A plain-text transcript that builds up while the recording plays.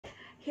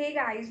Hey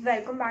guys,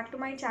 welcome back to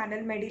my channel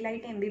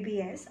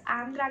MBBS.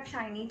 I'm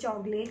Drakshini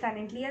Chogle,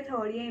 currently a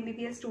third year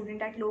MBBS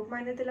student at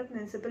Ltmmc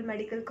Municipal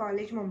Medical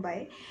College,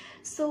 Mumbai.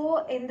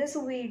 So in this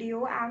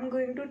video, I'm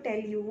going to tell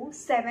you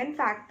 7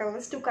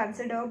 factors to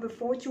consider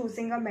before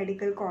choosing a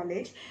medical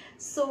college.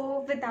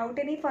 So without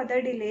any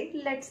further delay,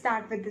 let's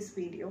start with this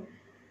video.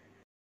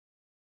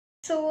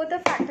 So the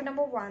factor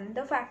number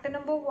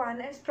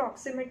one is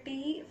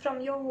proximity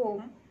from your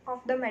home of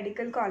the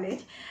medical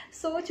college.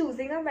 So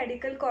choosing a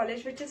medical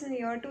college which is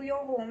near to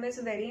your home is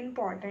very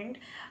important.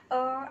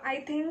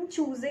 I think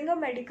choosing a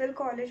medical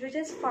college which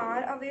is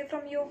far away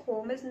from your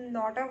home is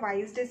not a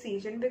wise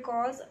decision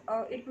because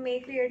it may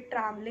create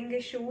traveling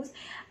issues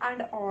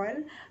and all.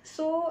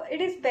 So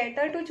it is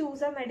better to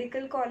choose a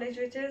medical college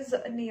which is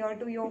near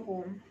to your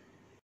home.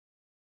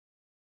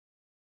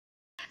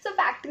 So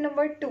factor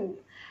number 2,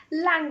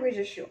 language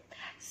issue.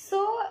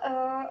 So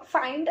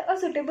find a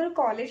suitable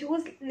college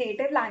whose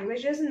native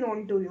language is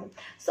known to you.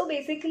 So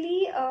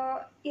basically,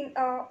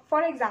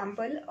 for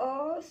example,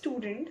 a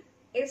student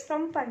is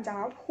from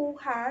Punjab who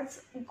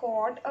has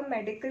got a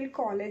medical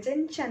college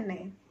in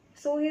Chennai.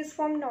 So he's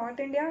from North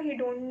India, he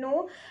don't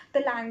know the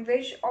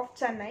language of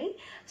Chennai.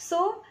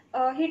 So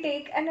he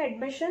take an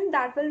admission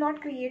that will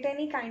not create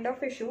any kind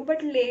of issue,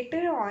 but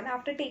later on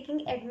after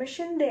taking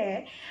admission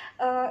there,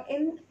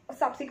 in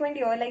subsequent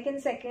year, like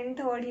in second,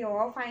 third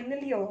year, final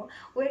year,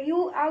 where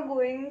you are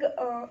going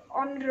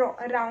on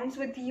rounds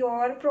with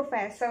your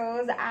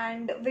professors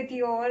and with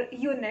your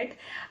unit,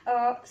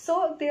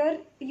 so there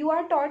you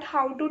are taught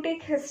how to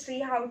take history,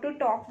 how to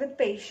talk with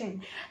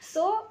patient.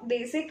 So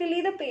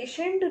basically the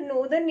patient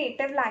know the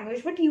native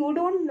language but you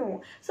don't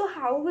know. So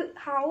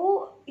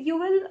how you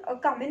will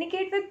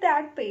communicate with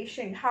that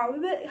patient, how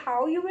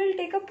you will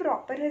take a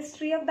proper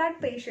history of that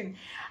patient.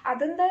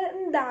 Other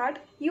than that,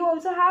 you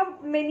also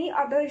have many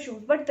other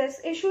issues, but this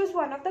issue is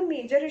one of the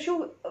major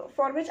issue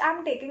for which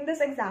I'm taking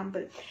this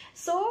example.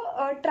 So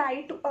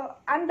try to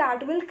and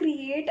that will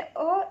create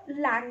a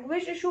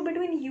language issue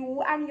between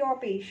you and your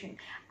patient,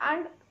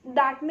 and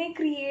that may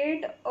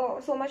create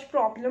so much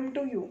problem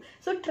to you.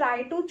 So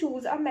try to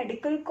choose a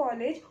medical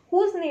college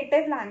whose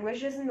native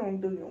language is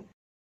known to you.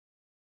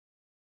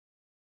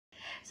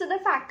 So the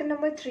factor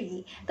number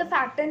three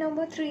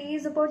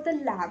is about the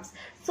labs.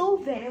 So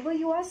whenever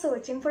you are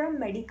searching for a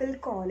medical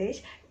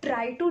college,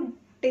 try to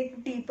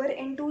dig deeper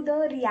into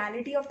the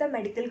reality of the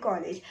medical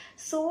college,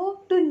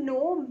 so to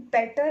know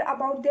better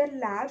about their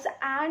labs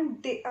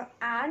and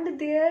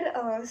their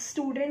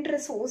student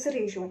resource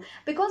ratio,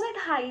 because it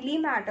highly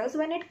matters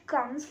when it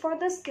comes for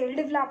the skill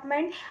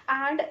development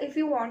and if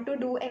you want to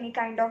do any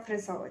kind of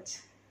research.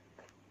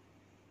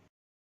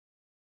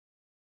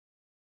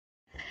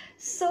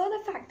 So the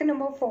factor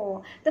number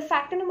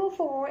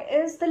four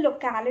is the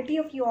locality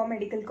of your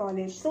medical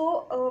college.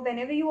 So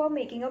whenever you are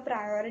making a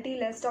priority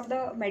list of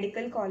the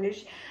medical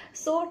college,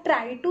 so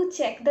try to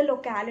check the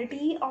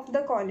locality of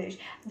the college,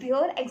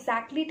 where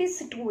exactly it is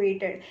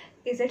situated.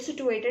 Is it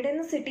situated in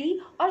the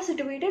city or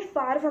situated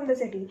far from the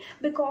city?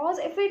 Because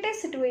if it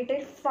is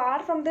situated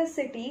far from the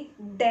city,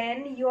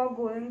 then you are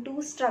going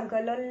to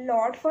struggle a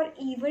lot for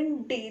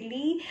even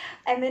daily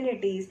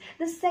amenities.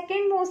 The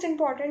second most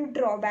important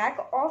drawback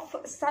of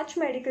such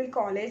medical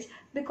college,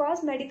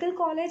 because medical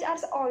college are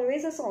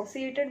always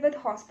associated with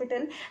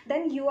hospital,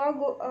 then you are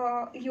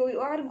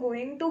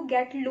going to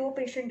get low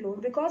patient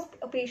load, because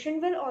a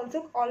patient will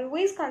also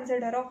always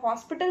consider a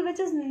hospital which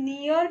is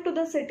near to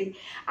the city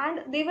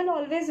and they will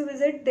always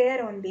visit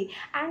there only,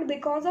 and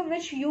because of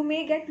which you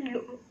may get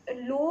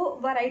low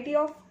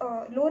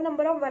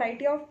number of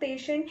variety of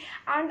patient,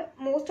 and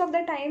most of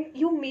the time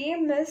you may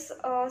miss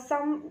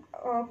some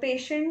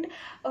patient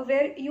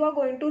where you are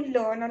going to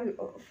learn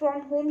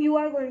from whom you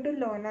are going to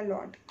learn a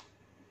lot.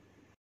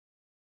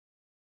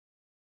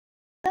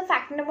 The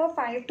fact number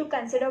 5 to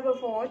consider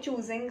before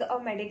choosing a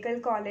medical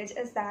college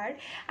is that,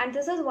 and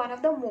this is one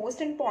of the most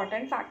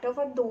important factor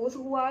for those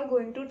who are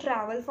going to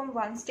travel from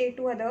one state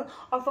to other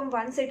or from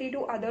one city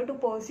to other to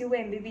pursue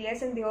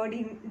MBBS in their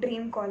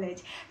dream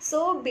college.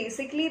 So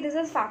basically this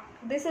is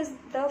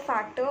the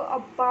factor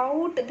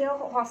about the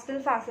hostel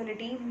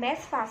facility,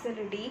 mess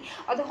facility,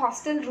 or the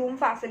hostel room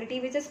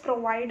facility which is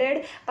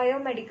provided by a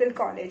medical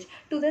college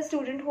to the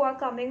student who are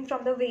coming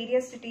from the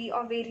various city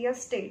or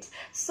various states.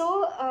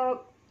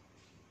 So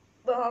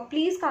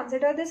please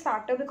consider this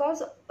factor,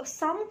 because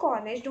some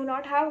college do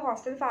not have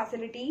hostel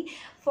facility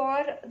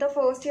for the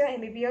first year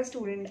MBBS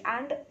student,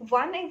 and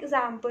one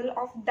example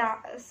of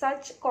that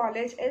such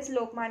college is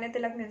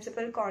Ltmmc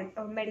Municipal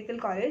Medical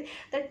College,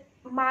 that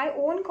my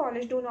own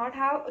college do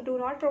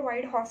not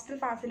provide hostel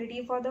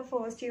facility for the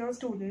first year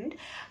student.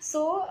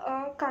 So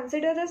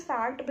consider this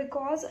fact,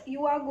 because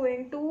you are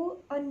going to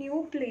a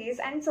new place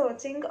and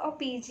searching a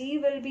PG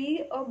will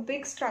be a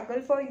big struggle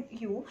for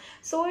you.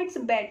 So it's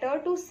better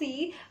to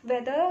see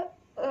whether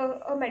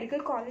a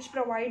medical college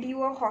provide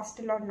you a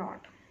hostel or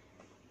not.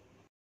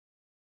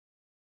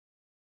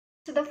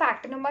 So the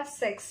factor number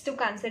 6 to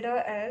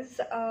consider is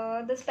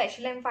the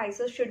special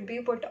emphasis should be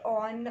put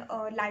on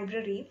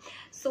library.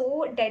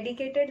 So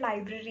dedicated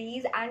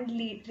libraries and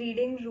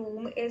reading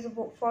room is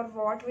for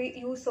what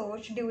you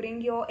search during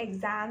your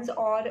exams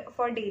or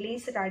for daily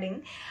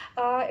studying.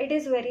 It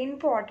is very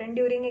important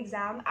during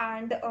exam,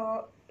 and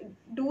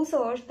do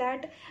search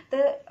that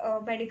the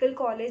medical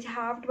college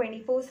have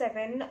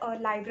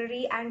 24/7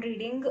 library and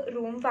reading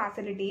room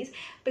facilities,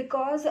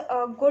 because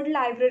a good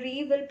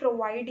library will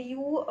provide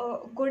you a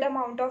good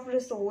amount of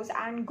resource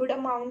and good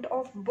amount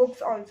of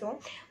books also,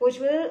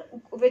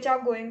 which are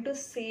going to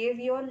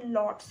save you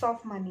lots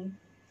of money.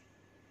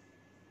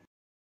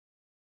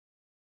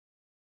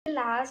 The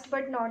last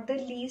but not the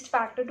least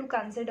factor to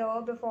consider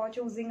before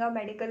choosing a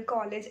medical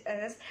college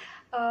is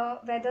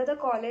whether the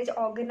college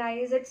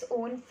organizes its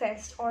own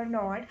fest or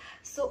not.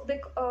 So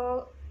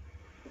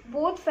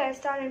both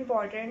fests are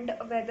important,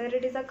 whether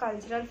it is a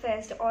cultural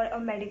fest or a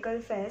medical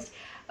fest,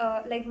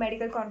 like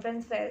medical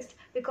conference fest,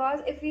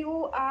 because if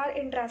you are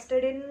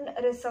interested in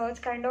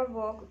research kind of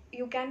work,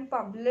 you can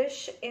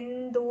publish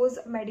in those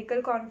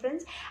medical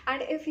conference.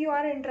 And if you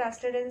are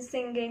interested in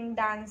singing,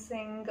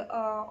 dancing,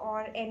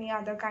 or any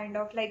other kind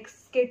of like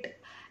skit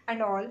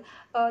and all,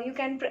 you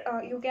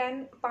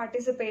can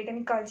participate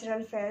in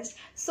cultural fest.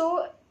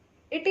 So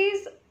it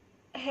is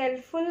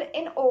helpful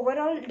in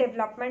overall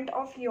development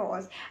of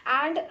yours.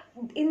 And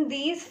in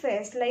these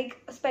fest, like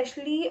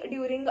especially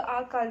during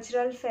our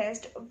cultural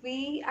fest,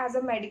 we as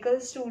a medical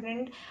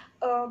student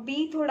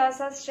be thoda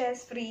sa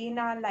stress free in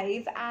our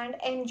life and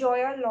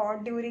enjoy a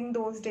lot during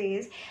those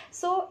days.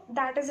 So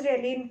that is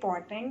really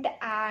important.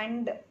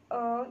 And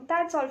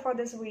that's all for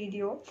this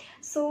video.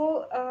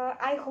 So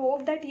I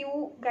hope that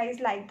you guys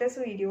like this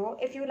video.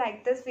 If you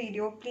like this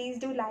video, please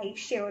do like,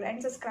 share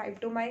and subscribe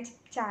to my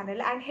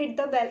channel, and hit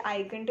the bell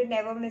icon to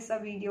never miss a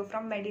video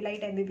from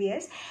Medilite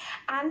MBBS.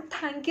 And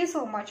thank you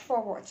so much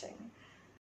for watching.